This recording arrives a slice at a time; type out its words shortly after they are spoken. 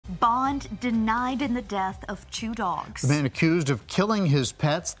Bond denied in the death of 2 dogs. The man accused of killing his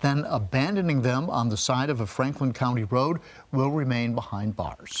pets, then abandoning them on the side of a Franklin County road, will remain behind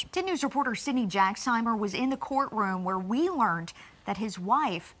bars. 10 News reporter Sydney Jacksheimer was in the courtroom where we learned that his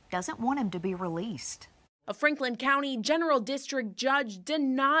wife doesn't want him to be released. A Franklin County General District judge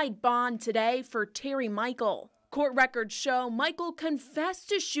denied bond today for Terry Michel. Court records show Michel confessed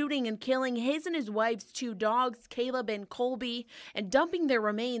to shooting and killing his and his wife's 2 dogs, Caleb and Colby, and dumping their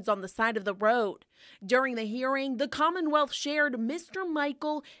remains on the side of the road. During the hearing, the Commonwealth shared Mr.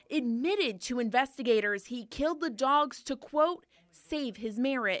 Michel admitted to investigators he killed the dogs to, quote, save his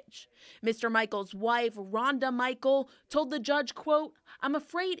marriage. Mr. Michel's wife, Rhonda Michel, told the judge, quote, I'm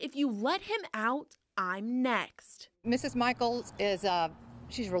afraid if you let him out, I'm next. Mrs. Michel is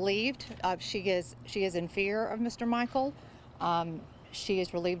she's relieved. She is in fear of Mr. Michel. She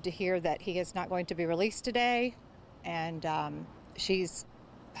is relieved to hear that he is not going to be released today, and she's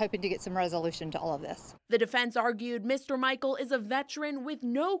hoping to get some resolution to all of this. The defense argued Mr. Michel is a veteran with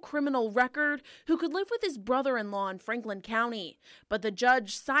no criminal record who could live with his brother-in-law in Franklin County. But the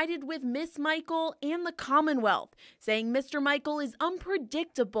judge sided with Miss Michel and the Commonwealth, saying Mr. Michel is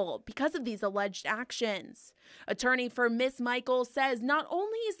unpredictable because of these alleged actions. Attorney for Miss Michel says not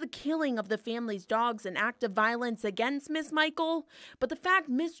only is the killing of the family's dogs an act of violence against Miss Michel, but the fact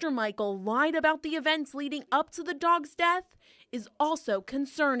Mr. Michel lied about the events leading up to the dog's death is also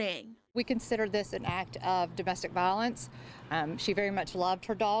concerning. We consider this an act of domestic violence. She very much loved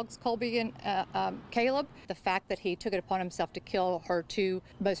her dogs, Colby and Caleb. The fact that he took it upon himself to kill her 2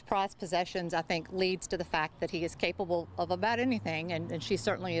 most prized possessions, I think, leads to the fact that he is capable of about anything, and she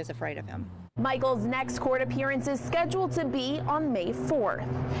certainly is afraid of him. Michel's next court appearance is scheduled to be on May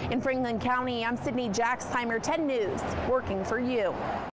 4th. In Franklin County, I'm Sydney Jacksheimer, 10 News, working for you.